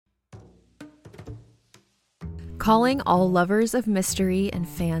Calling all lovers of mystery and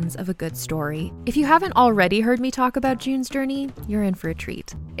fans of a good story. If you haven't already heard me talk about June's Journey, you're in for a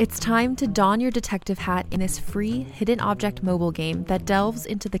treat. It's time to don your detective hat in this free hidden object mobile game that delves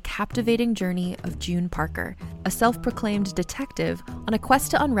into the captivating journey of June Parker, a self-proclaimed detective on a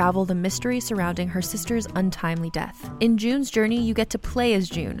quest to unravel the mystery surrounding her sister's untimely death. In June's Journey, you get to play as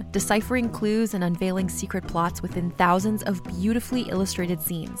June, deciphering clues and unveiling secret plots within thousands of beautifully illustrated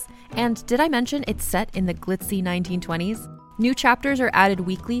scenes. And did I mention it's set in the glitzy 1920s? New chapters are added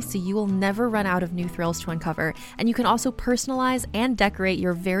weekly, so you will never run out of new thrills to uncover, and you can also personalize and decorate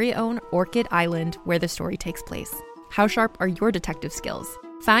your very own Orchid Island where the story takes place. How sharp are your detective skills?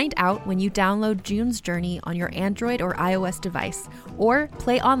 Find out when you download June's Journey on your Android or iOS device, or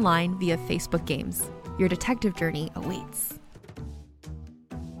play online via Facebook Games. Your detective journey awaits.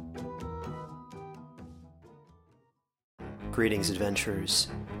 Greetings, adventurers.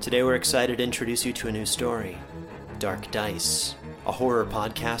 Today we're excited to introduce you to a new story, Dark Dice, a horror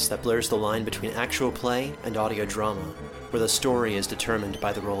podcast that blurs the line between actual play and audio drama, where the story is determined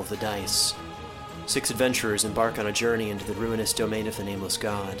by the roll of the dice. 6 adventurers embark on a journey into the ruinous domain of the Nameless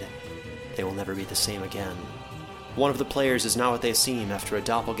God. They will never be the same again. One of the players is not what they seem after a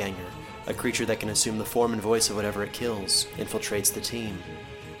doppelganger, a creature that can assume the form and voice of whatever it kills, infiltrates the team.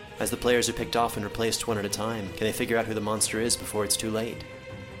 As the players are picked off and replaced one at a time, can they figure out who the monster is before it's too late?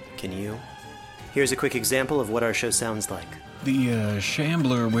 Can you? Here's a quick example of what our show sounds like. The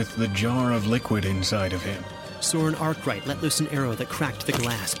shambler with the jar of liquid inside of him. Soren Arkwright let loose an arrow that cracked the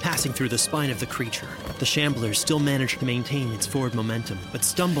glass, passing through the spine of the creature. The shambler still managed to maintain its forward momentum, but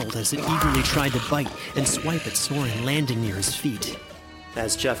stumbled as it eagerly tried to bite and swipe at Soren, landing near his feet.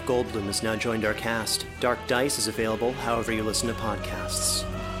 As Jeff Goldblum has now joined our cast, Dark Dice is available however you listen to podcasts.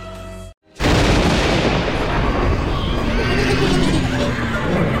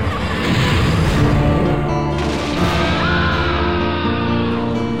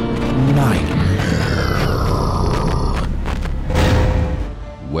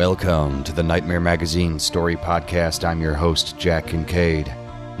 Welcome to the Nightmare Magazine Story Podcast. I'm your host, Jack Kincaid.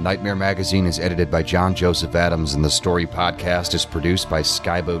 Nightmare Magazine is edited by John Joseph Adams, and the Story Podcast is produced by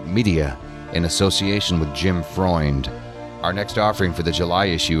Skyboat Media in association with Jim Freund. Our next offering for the July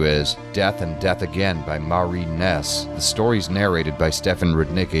issue is Death and Death Again by Marie Ness. The story's narrated by Stefan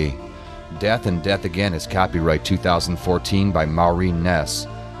Rudnicki. Death and Death Again is copyright 2014 by Marie Ness.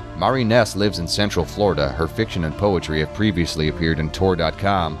 Marie Ness lives in Central Florida. Her fiction and poetry have previously appeared in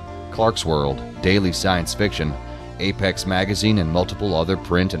Tor.com, Clarkesworld, Daily Science Fiction, Apex Magazine, and multiple other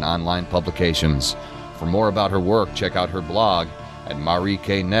print and online publications. For more about her work, check out her blog at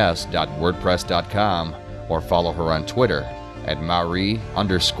mariekness.wordpress.com or follow her on Twitter at Marie_Ness.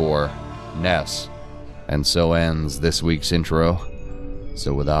 And so ends this week's intro.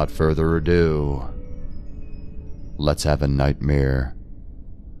 So without further ado, let's have a nightmare.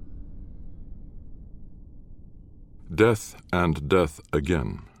 Death and Death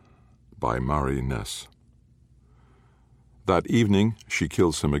Again by Marie Ness. That evening, she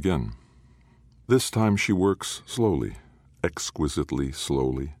kills him again. This time she works slowly, exquisitely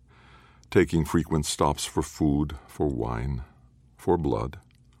slowly, taking frequent stops for food, for wine, for blood.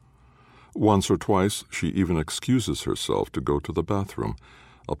 Once or twice, she even excuses herself to go to the bathroom,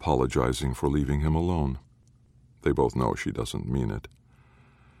 apologizing for leaving him alone. They both know she doesn't mean it.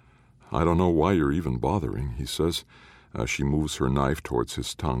 "I don't know why you're even bothering," he says, as she moves her knife towards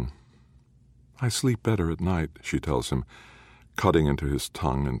his tongue. "I sleep better at night," she tells him, cutting into his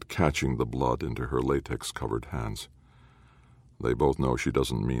tongue and catching the blood into her latex-covered hands. They both know she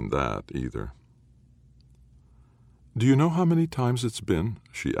doesn't mean that either. "Do you know how many times it's been?"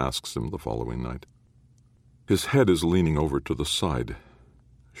 she asks him the following night. His head is leaning over to the side.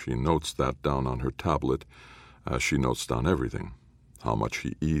 She notes that down on her tablet, as she notes down everything. How much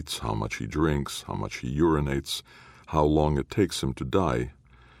he eats, how much he drinks, how much he urinates, how long it takes him to die,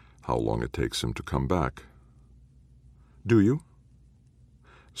 how long it takes him to come back. "Do you?"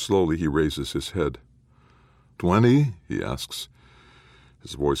 Slowly he raises his head. 20? He asks.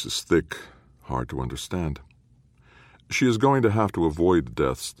 His voice is thick, hard to understand. She is going to have to avoid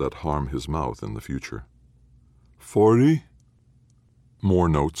deaths that harm his mouth in the future. 40? More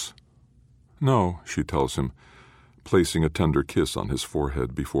notes. "No," she tells him, placing a tender kiss on his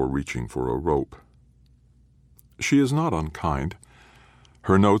forehead before reaching for a rope. She is not unkind.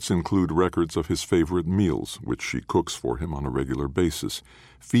 Her notes include records of his favorite meals, which she cooks for him on a regular basis,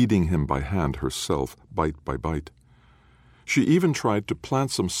 feeding him by hand herself, bite by bite. She even tried to plant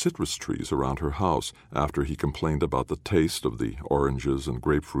some citrus trees around her house after he complained about the taste of the oranges and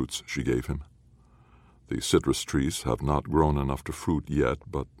grapefruits she gave him. The citrus trees have not grown enough to fruit yet,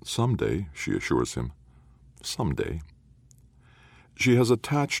 but someday, she assures him. Someday. She has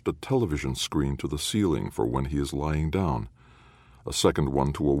attached a television screen to the ceiling for when he is lying down, a second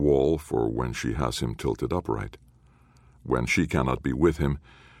one to a wall for when she has him tilted upright. When she cannot be with him,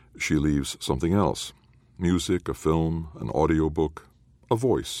 she leaves something else, music, a film, an audiobook, a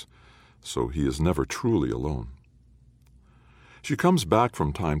voice, so he is never truly alone. She comes back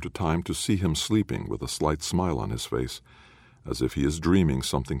from time to time to see him sleeping with a slight smile on his face, as if he is dreaming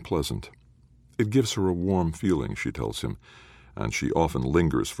something pleasant. It gives her a warm feeling, she tells him, and she often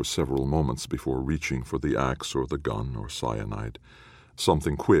lingers for several moments before reaching for the axe or the gun or cyanide,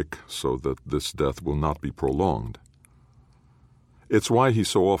 something quick so that this death will not be prolonged. It's why he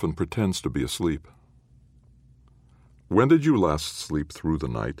so often pretends to be asleep. "When did you last sleep through the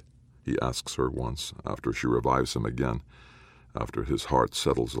night?" he asks her once, after she revives him again, after his heart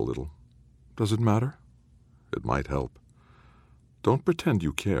settles a little. "Does it matter?" "It might help." "Don't pretend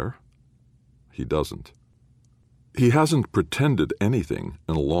you care." He doesn't. He hasn't pretended anything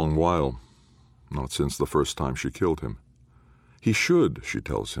in a long while, not since the first time she killed him. He should, she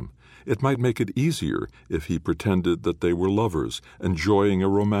tells him. It might make it easier if he pretended that they were lovers, enjoying a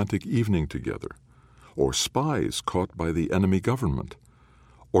romantic evening together, or spies caught by the enemy government,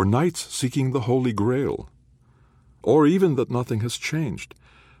 or knights seeking the Holy Grail, or even that nothing has changed,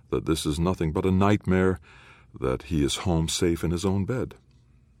 that this is nothing but a nightmare, that he is home safe in his own bed.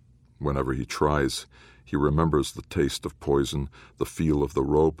 Whenever he tries, he remembers the taste of poison, the feel of the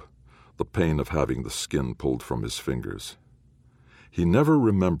rope, the pain of having the skin pulled from his fingers. He never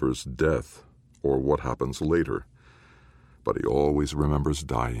remembers death or what happens later, but he always remembers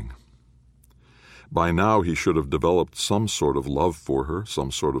dying. By now he should have developed some sort of love for her, some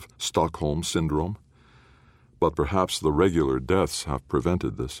sort of Stockholm syndrome, but perhaps the regular deaths have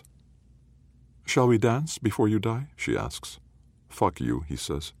prevented this. "Shall we dance before you die?" she asks. "Fuck you," he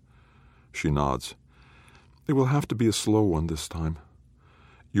says. She nods. "It will have to be a slow one this time.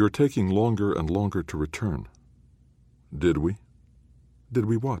 You're taking longer and longer to return." "Did we?" "Did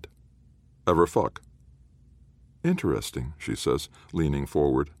we what?" "Ever fuck?" "Interesting," she says, leaning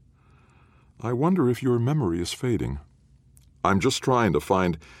forward. "I wonder if your memory is fading." "I'm just trying to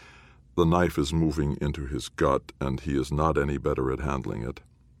find—" The knife is moving into his gut, and he is not any better at handling it.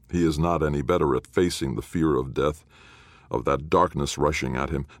 He is not any better at facing the fear of death, of that darkness rushing at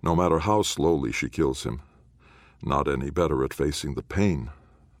him, no matter how slowly she kills him. Not any better at facing the pain.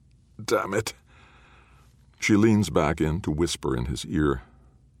 Damn it! She leans back in to whisper in his ear.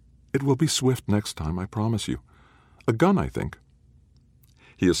 "It will be swift next time, I promise you. A gun, I think."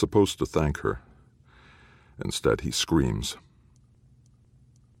 He is supposed to thank her. Instead, he screams.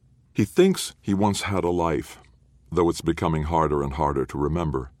 He thinks he once had a life, though it's becoming harder and harder to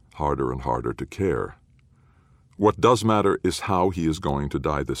remember, harder and harder to care. What does matter is how he is going to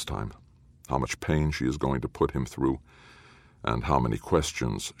die this time, how much pain she is going to put him through, and how many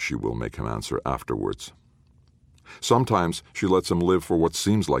questions she will make him answer afterwards. Sometimes she lets him live for what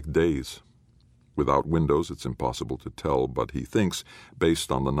seems like days. Without windows, it's impossible to tell, but he thinks,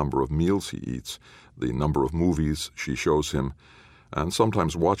 based on the number of meals he eats, the number of movies she shows him, and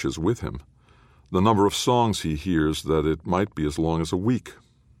sometimes watches with him, the number of songs he hears, that it might be as long as a week,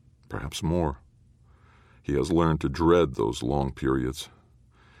 perhaps more. He has learned to dread those long periods.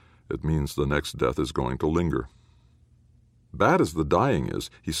 It means the next death is going to linger. Bad as the dying is,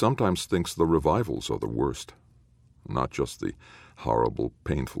 he sometimes thinks the revivals are the worst. Not just the horrible,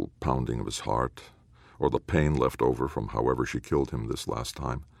 painful pounding of his heart, or the pain left over from however she killed him this last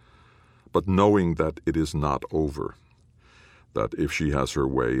time, but knowing that it is not over, that if she has her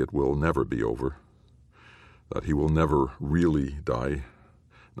way, it will never be over, that he will never really die,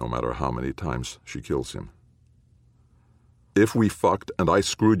 no matter how many times she kills him. "If we fucked and I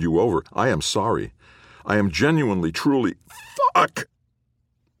screwed you over, I am sorry. I am genuinely, truly, fuck!"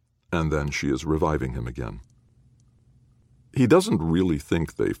 And then she is reviving him again. He doesn't really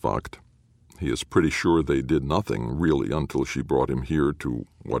think they fucked. He is pretty sure they did nothing, really, until she brought him here to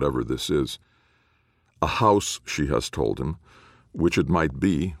whatever this is. A house, she has told him, which it might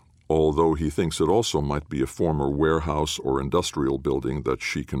be, although he thinks it also might be a former warehouse or industrial building that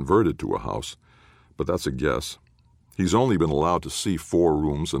she converted to a house. But that's a guess. He's only been allowed to see 4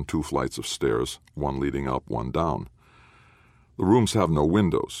 rooms and 2 flights of stairs, one leading up, one down. The rooms have no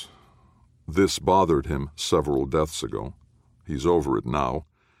windows. This bothered him several deaths ago. He's over it now,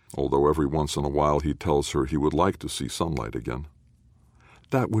 although every once in a while he tells her he would like to see sunlight again.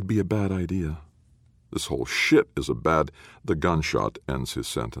 "That would be a bad idea." This whole shit is a bad... The gunshot ends his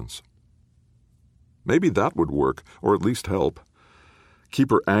sentence. Maybe that would work, or at least help. Keep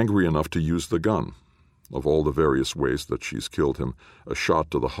her angry enough to use the gun. Of all the various ways that she's killed him, a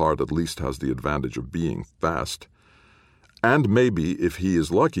shot to the heart at least has the advantage of being fast. And maybe, if he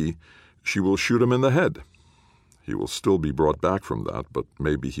is lucky, she will shoot him in the head. He will still be brought back from that, but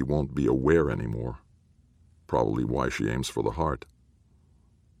maybe he won't be aware anymore. Probably why she aims for the heart.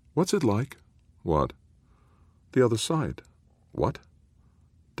 What's it like? What? The other side. What?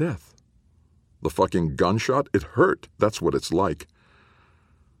 Death. The fucking gunshot? It hurt. That's what it's like.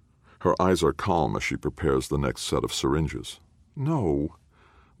 Her eyes are calm as she prepares the next set of syringes. No.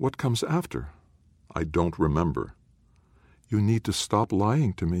 What comes after? I don't remember. You need to stop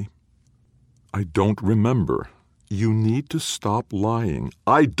lying to me. I don't remember. You need to stop lying.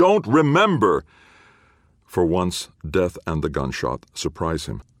 I don't remember! For once, death and the gunshot surprise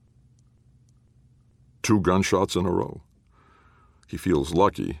him. 2 gunshots in a row. He feels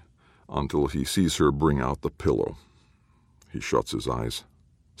lucky until he sees her bring out the pillow. He shuts his eyes.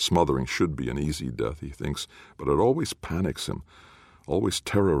 Smothering should be an easy death, he thinks, but it always panics him, always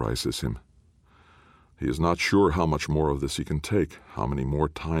terrorizes him. He is not sure how much more of this he can take, how many more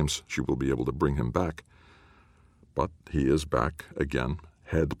times she will be able to bring him back. But he is back again,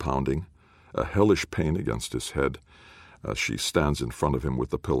 head pounding, a hellish pain against his head as she stands in front of him with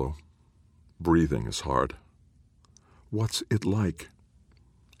the pillow. Breathing is hard. What's it like?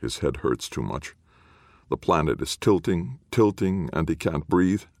 His head hurts too much. The planet is tilting, and he can't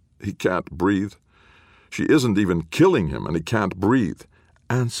breathe. He can't breathe. She isn't even killing him, and he can't breathe.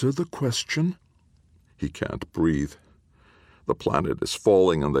 Answer the question. He can't breathe. The planet is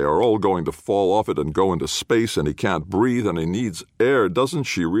falling, and they are all going to fall off it and go into space, and he can't breathe, and he needs air. Doesn't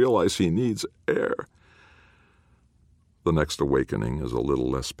she realize he needs air? The next awakening is a little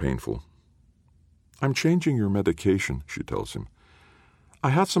less painful. I'm changing your medication, she tells him. I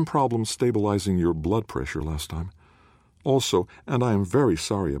had some problems stabilizing your blood pressure last time. Also, and I am very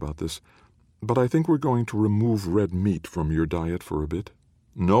sorry about this, but I think we're going to remove red meat from your diet for a bit.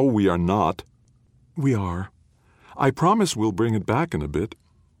 No, we are not. We are. I promise we'll bring it back in a bit.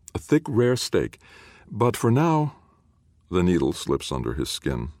 A thick, rare steak. But for now, the needle slips under his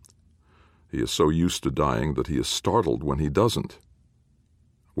skin. He is so used to dying that he is startled when he doesn't.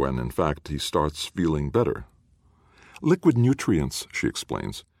 When, in fact, he starts feeling better. Liquid nutrients, she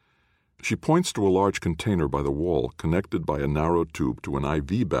explains. She points to a large container by the wall, connected by a narrow tube to an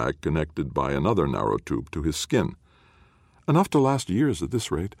IV bag connected by another narrow tube to his skin. Enough to last years at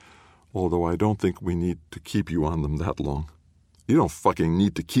this rate, although I don't think we need to keep you on them that long. You don't fucking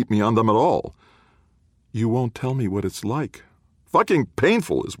need to keep me on them at all. You won't tell me what it's like. Fucking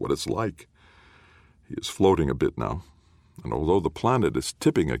painful is what it's like. He is floating a bit now, and although the planet is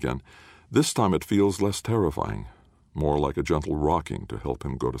tipping again, this time it feels less terrifying. More like a gentle rocking to help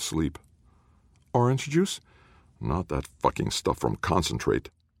him go to sleep. Orange juice? Not that fucking stuff from Concentrate.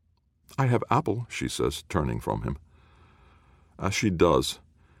 I have apple, she says, turning from him. As she does,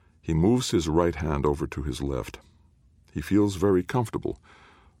 he moves his right hand over to his left. He feels very comfortable,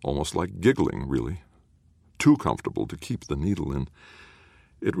 almost like giggling, really. Too comfortable to keep the needle in.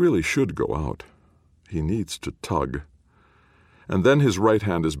 It really should go out. He needs to tug. And then his right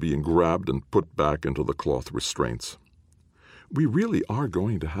hand is being grabbed and put back into the cloth restraints. We really are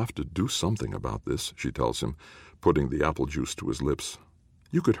going to have to do something about this, she tells him, putting the apple juice to his lips.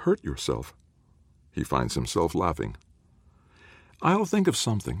 You could hurt yourself. He finds himself laughing. I'll think of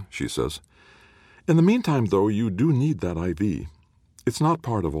something, she says. In the meantime, though, you do need that IV. It's not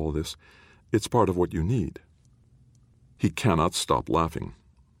part of all this. It's part of what you need. He cannot stop laughing.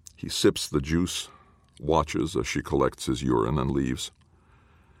 He sips the juice, watches as she collects his urine and leaves.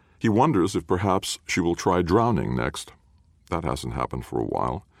 He wonders if perhaps she will try drowning next. That hasn't happened for a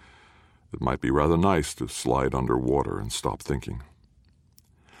while. It might be rather nice to slide under water and stop thinking.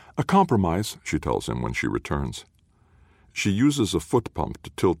 A compromise, she tells him when she returns. She uses a foot pump to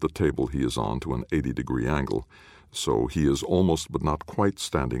tilt the table he is on to an 80-degree angle, so he is almost but not quite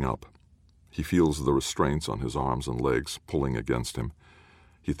standing up. He feels the restraints on his arms and legs pulling against him.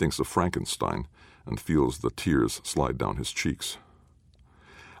 He thinks of Frankenstein and feels the tears slide down his cheeks.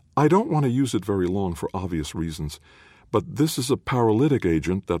 I don't want to use it very long for obvious reasons, but this is a paralytic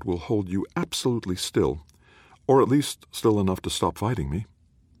agent that will hold you absolutely still, or at least still enough to stop fighting me.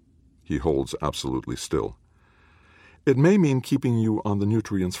 He holds absolutely still. It may mean keeping you on the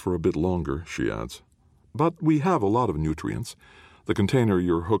nutrients for a bit longer, she adds. But we have a lot of nutrients. The container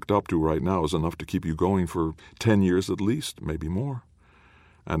you're hooked up to right now is enough to keep you going for 10 years at least, maybe more.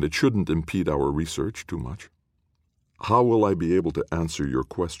 And it shouldn't impede our research too much. How will I be able to answer your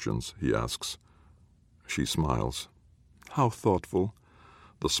questions, he asks. She smiles. How thoughtful.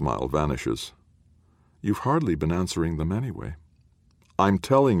 The smile vanishes. You've hardly been answering them anyway. I'm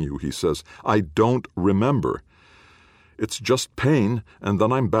telling you, he says, I don't remember. It's just pain, and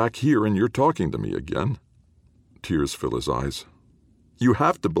then I'm back here and you're talking to me again. Tears fill his eyes. You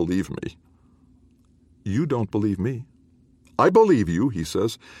have to believe me. You don't believe me. I believe you, he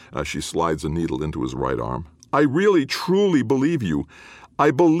says, as she slides a needle into his right arm. I really, truly believe you.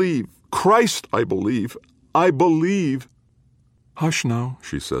 I believe. Christ, I believe. I believe. Hush now,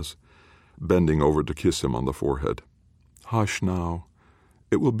 she says, bending over to kiss him on the forehead. Hush now.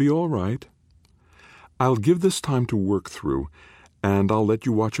 It will be all right. I'll give this time to work through, and I'll let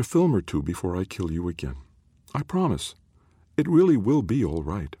you watch a film or two before I kill you again. I promise. It really will be all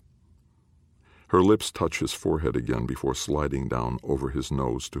right. Her lips touch his forehead again before sliding down over his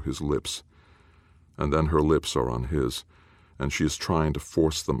nose to his lips. And then her lips are on his, and she is trying to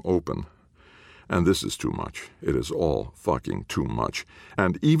force them open. And this is too much. It is all fucking too much.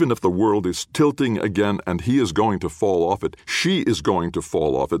 And even if the world is tilting again and he is going to fall off it, she is going to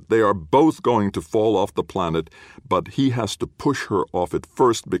fall off it, they are both going to fall off the planet, but he has to push her off it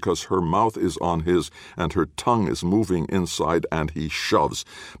first because her mouth is on his and her tongue is moving inside, and he shoves,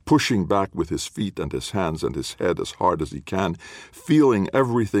 pushing back with his feet and his hands and his head as hard as he can, feeling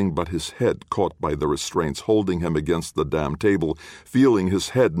everything but his head caught by the restraints, holding him against the damn table, feeling his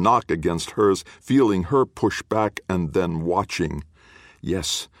head knock against hers, feeling her push back, and then watching.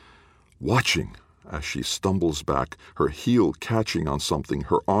 Yes, watching as she stumbles back, her heel catching on something,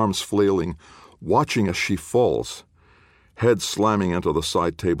 her arms flailing, watching as she falls, head slamming into the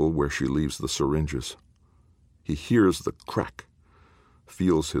side table where she leaves the syringes. He hears the crack,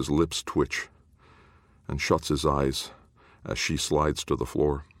 feels his lips twitch, and shuts his eyes as she slides to the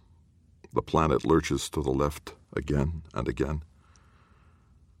floor. The planet lurches to the left again and again.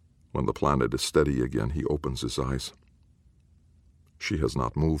 When the planet is steady again, he opens his eyes. She has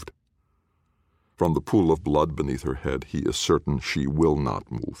not moved. From the pool of blood beneath her head, he is certain she will not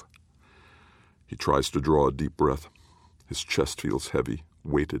move. He tries to draw a deep breath. His chest feels heavy,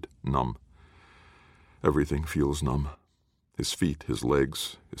 weighted, numb. Everything feels numb. His feet, his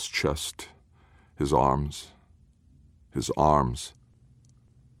legs, his chest, his arms. His arms.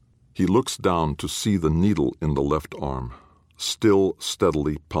 He looks down to see the needle in the left arm, still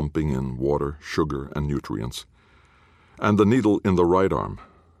steadily pumping in water, sugar, and nutrients, and the needle in the right arm,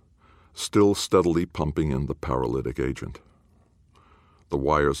 still steadily pumping in the paralytic agent. The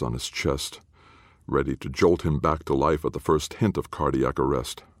wires on his chest, ready to jolt him back to life at the first hint of cardiac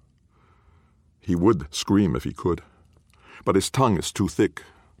arrest. He would scream if he could, but his tongue is too thick,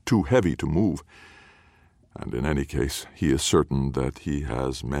 too heavy to move, and in any case, he is certain that he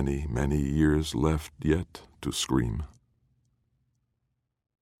has many, many years left yet to scream.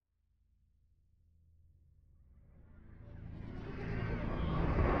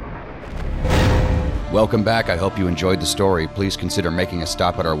 Welcome back. I hope you enjoyed the story. Please consider making a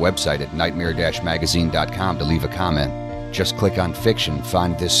stop at our website at nightmare-magazine.com to leave a comment. Just click on Fiction,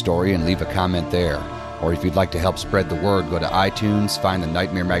 find this story, and leave a comment there. Or if you'd like to help spread the word, go to iTunes, find the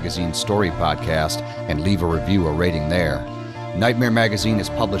Nightmare Magazine Story Podcast, and leave a review or rating there. Nightmare Magazine is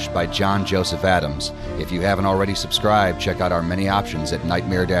published by John Joseph Adams. If you haven't already subscribed, check out our many options at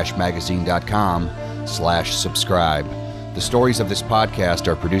nightmare-magazine.com/subscribe. The stories of this podcast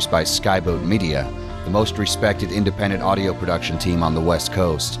are produced by Skyboat Media, the most respected independent audio production team on the West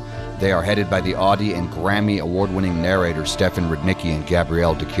Coast. They are headed by the Audie and Grammy award-winning narrators Stefan Rudnicki and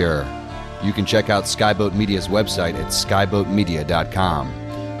Gabrielle DeCure. You can check out Skyboat Media's website at skyboatmedia.com.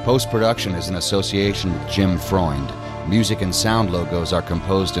 Post-production is in association with Jim Freund. Music and sound logos are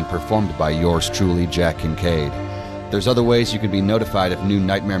composed and performed by yours truly, Jack Kincaid. There's other ways you can be notified of new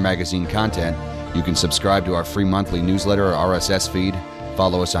Nightmare Magazine content. You can subscribe to our free monthly newsletter or RSS feed,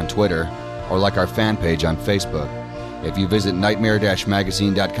 follow us on Twitter, or like our fan page on Facebook. If you visit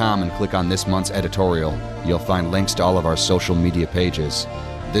nightmare-magazine.com and click on this month's editorial, you'll find links to all of our social media pages.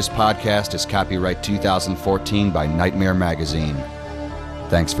 This podcast is copyright 2014 by Nightmare Magazine.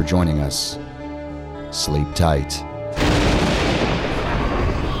 Thanks for joining us. Sleep tight.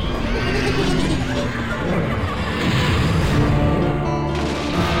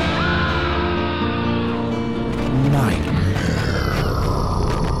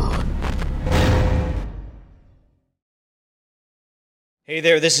 Hey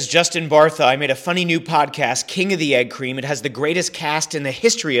there, this is Justin Bartha. I made a funny new podcast, King of the Egg Cream. It has the greatest cast in the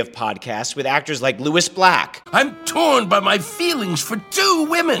history of podcasts with actors like Louis Black. I'm torn by my feelings for two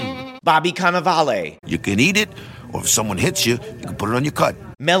women. Bobby Cannavale. You can eat it Or if someone hits you, you can put it on your cut.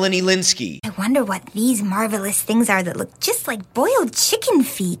 Melanie Linsky. I wonder what these marvelous things are that look just like boiled chicken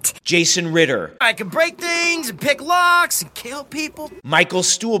feet. Jason Ritter. I can break things and pick locks and kill people. Michael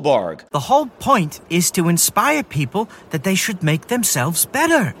Stuhlbarg. The whole point is to inspire people that they should make themselves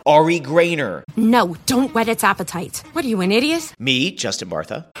better. Ari Grainer. No, don't whet its appetite. What are you, an idiot? Me, Justin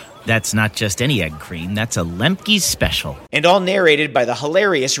Bartha. That's not just any egg cream, that's a Lemke's special. And all narrated by the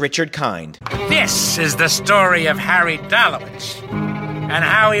hilarious Richard Kind. This is the story of Harry Dalowitz and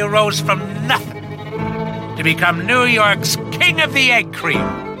how he rose from nothing to become New York's King of the Egg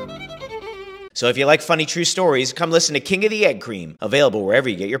Cream. So if you like funny true stories, come listen to King of the Egg Cream, available wherever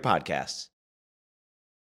you get your podcasts.